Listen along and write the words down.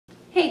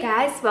Hey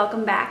guys,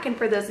 welcome back, and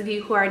for those of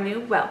you who are new,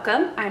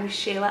 welcome. I'm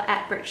Shelagh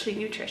at Virtually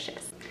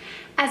Nutritious.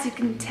 As you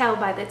can tell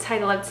by the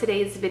title of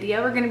today's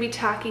video, we're going to be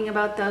talking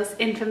about those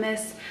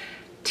infamous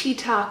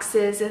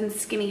detoxes and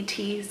skinny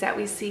teas that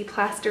we see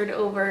plastered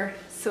over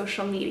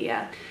social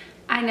media.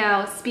 I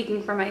know,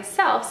 speaking for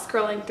myself,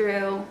 scrolling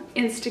through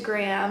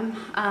Instagram,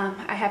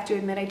 I have to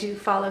admit I do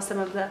follow some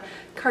of the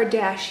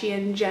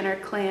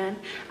Kardashian-Jenner clan.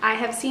 I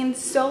have seen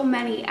so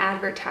many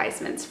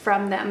advertisements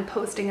from them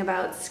posting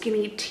about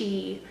skinny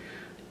tea,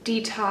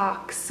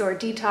 detox, or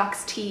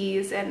detox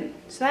teas, and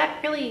so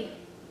that really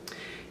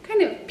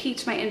kind of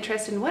piqued my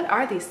interest in what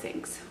are these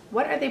things?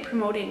 What are they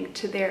promoting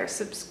to their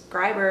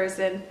subscribers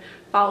and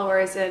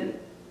followers, and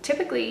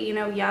typically, you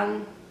know,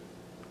 young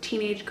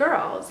teenage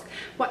girls?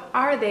 What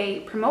are they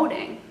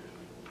promoting?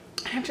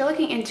 And after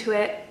looking into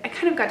it, I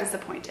kind of got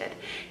disappointed,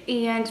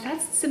 and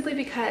that's simply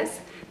because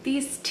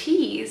these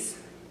teas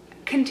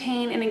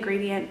contain an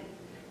ingredient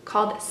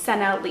called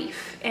senna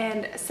leaf.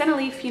 And senna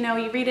leaf, you know,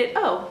 you read it,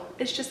 oh,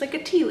 it's just like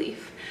a tea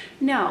leaf.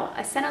 No,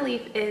 a senna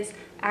leaf is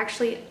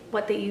actually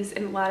what they use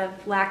in a lot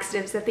of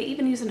laxatives that they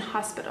even use in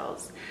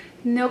hospitals.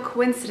 No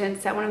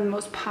coincidence that one of the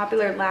most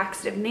popular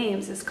laxative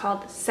names is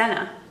called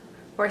senna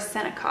or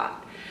Senokot.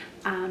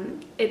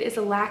 It is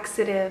a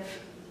laxative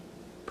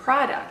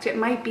product. It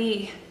might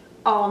be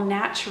all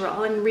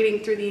natural, and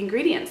reading through the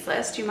ingredients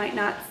list, you might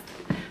not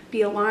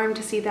be alarmed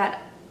to see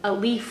that a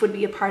leaf would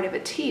be a part of a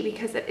tea,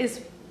 because it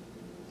is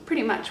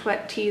pretty much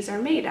what teas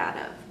are made out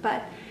of.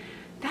 But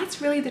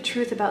that's really the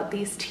truth about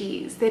these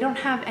teas. They don't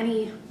have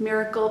any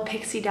miracle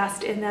pixie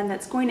dust in them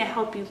that's going to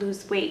help you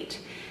lose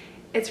weight.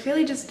 It's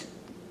really just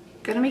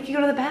gonna make you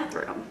go to the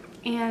bathroom,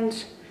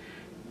 and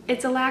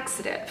it's a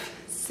laxative.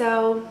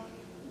 So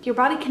your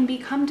body can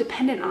become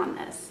dependent on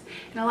this.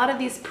 And a lot of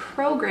these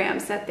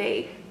programs that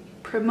they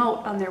promote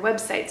on their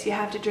websites, you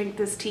have to drink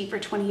this tea for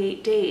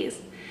 28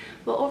 days.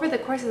 Well, over the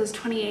course of those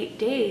 28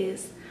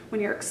 days, when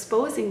you're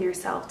exposing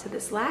yourself to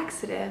this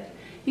laxative,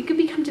 you can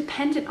become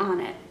dependent on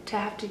it to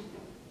have to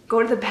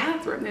go to the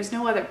bathroom. There's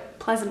no other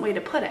pleasant way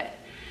to put it.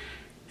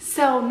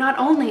 So not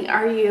only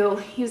are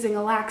you using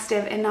a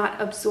laxative and not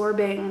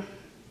absorbing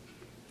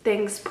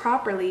things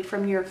properly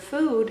from your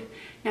food,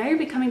 now you're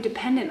becoming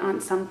dependent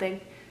on something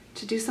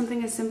to do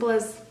something as simple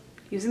as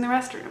using the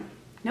restroom.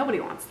 Nobody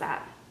wants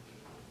that.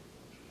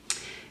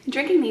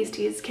 Drinking these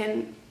teas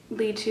can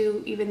lead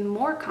to even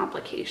more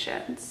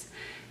complications.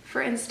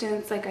 For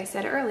instance, like I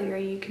said earlier,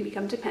 you can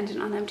become dependent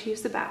on them to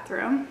use the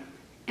bathroom.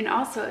 And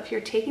also, if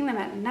you're taking them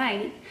at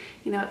night,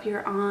 you know, if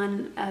you're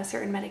on a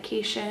certain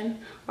medication,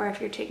 or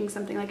if you're taking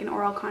something like an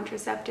oral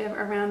contraceptive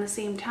around the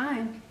same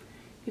time,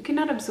 you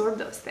cannot absorb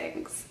those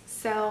things.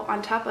 So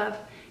on top of,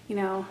 you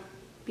know,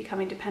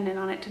 becoming dependent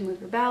on it to move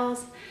your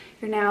bowels,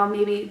 you're now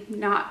maybe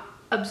not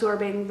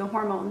absorbing the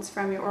hormones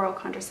from your oral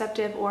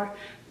contraceptive, or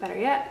better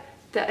yet,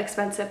 the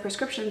expensive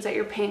prescriptions that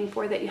you're paying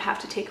for that you have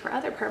to take for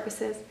other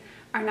purposes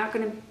are not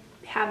going to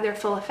have their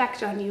full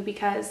effect on you,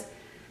 because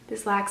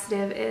this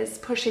laxative is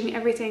pushing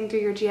everything through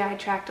your GI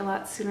tract a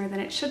lot sooner than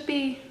it should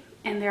be,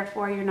 and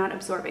therefore you're not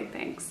absorbing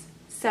things.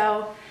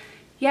 So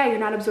yeah, you're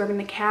not absorbing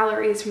the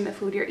calories from the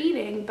food you're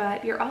eating,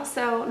 but you're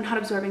also not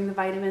absorbing the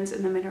vitamins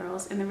and the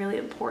minerals and the really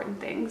important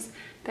things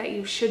that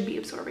you should be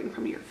absorbing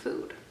from your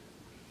food.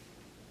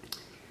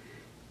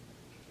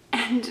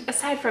 And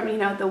aside from, you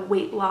know, the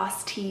weight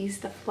loss teas,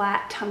 the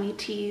flat tummy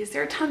teas,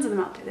 there are tons of them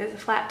out there. There's a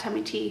flat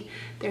tummy tea,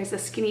 there's a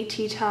skinny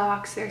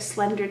detox, there's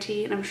slender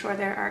tea, and I'm sure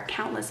there are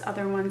countless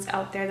other ones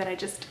out there that I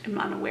just am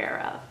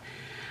unaware of.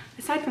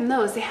 Aside from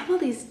those, they have all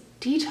these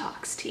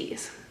detox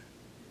teas.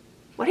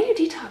 What are you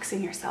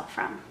detoxing yourself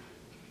from?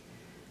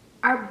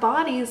 Our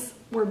bodies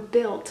were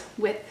built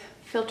with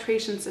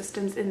filtration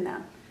systems in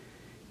them.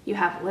 You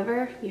have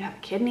liver, you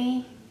have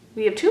kidney,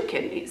 we have 2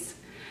 kidneys.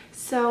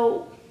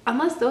 So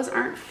unless those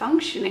aren't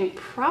functioning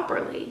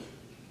properly,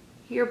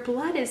 your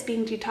blood is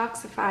being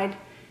detoxified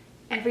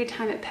every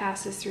time it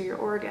passes through your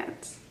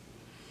organs.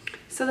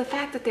 So the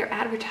fact that they're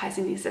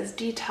advertising these as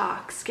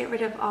detox, get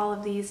rid of all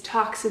of these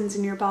toxins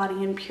in your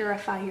body and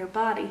purify your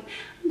body,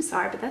 I'm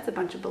sorry, but that's a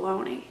bunch of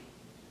baloney.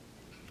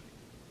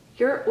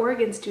 Your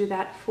organs do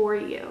that for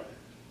you.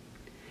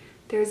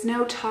 There's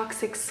no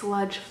toxic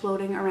sludge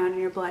floating around in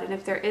your blood, and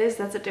if there is,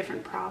 that's a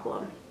different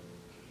problem.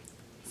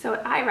 So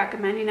what I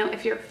recommend, you know,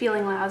 if you're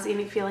feeling lousy and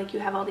you feel like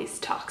you have all these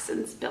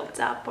toxins built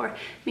up, or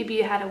maybe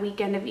you had a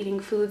weekend of eating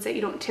foods that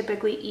you don't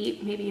typically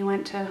eat, maybe you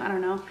went to, I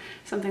don't know,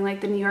 something like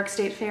the New York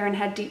State Fair and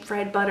had deep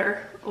fried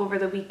butter over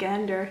the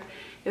weekend, or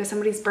it was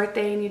somebody's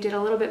birthday and you did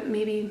a little bit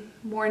maybe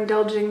more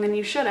indulging than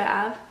you should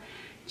have,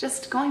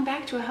 just going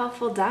back to a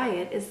healthful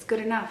diet is good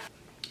enough.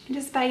 And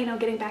just by, you know,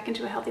 getting back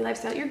into a healthy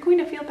lifestyle, you're going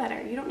to feel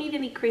better. You don't need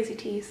any crazy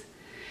teas.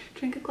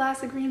 Drink a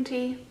glass of green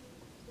tea,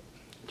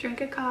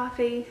 drink a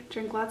coffee,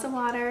 drink lots of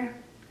water,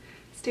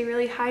 stay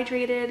really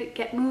hydrated,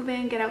 get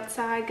moving, get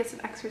outside, get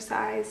some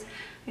exercise.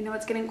 I know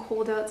it's getting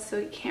cold out, so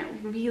you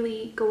can't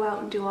really go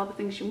out and do all the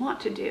things you want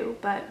to do,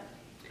 but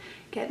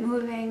get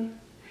moving,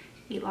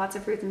 eat lots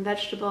of fruits and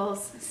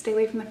vegetables, stay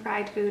away from the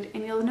fried food,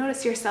 and you'll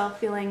notice yourself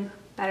feeling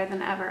better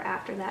than ever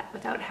after that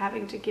without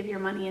having to give your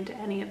money into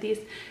any of these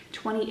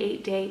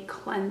 28-day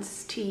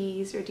cleanse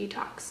teas or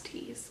detox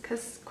teas,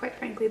 because quite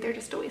frankly, they're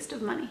just a waste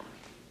of money.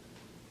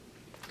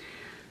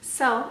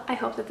 So I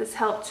hope that this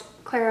helped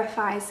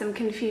clarify some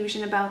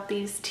confusion about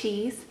these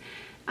teas.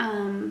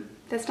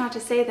 That's not to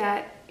say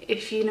that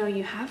if you know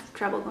you have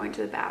trouble going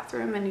to the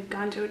bathroom and you've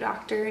gone to a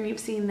doctor and you've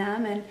seen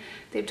them and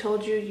they've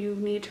told you you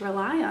need to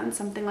rely on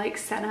something like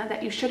senna,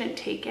 that you shouldn't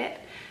take it.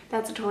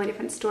 That's a totally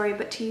different story,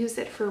 but to use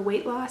it for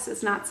weight loss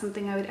is not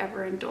something I would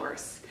ever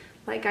endorse.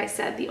 Like I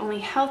said, the only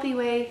healthy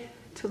way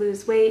to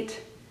lose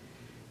weight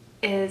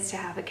is to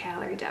have a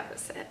calorie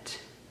deficit.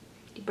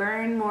 You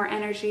burn more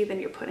energy than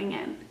you're putting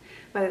in,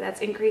 whether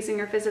that's increasing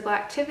your physical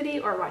activity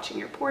or watching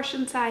your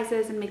portion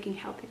sizes and making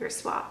healthier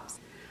swaps.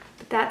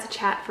 But that's a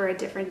chat for a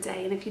different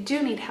day. And if you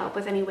do need help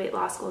with any weight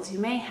loss goals you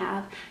may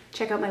have,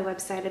 check out my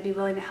website. I'd be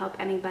willing to help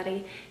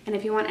anybody. And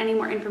if you want any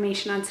more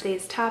information on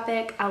today's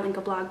topic, I'll link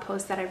a blog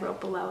post that I wrote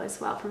below as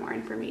well for more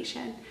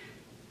information.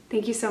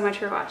 Thank you so much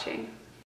for watching.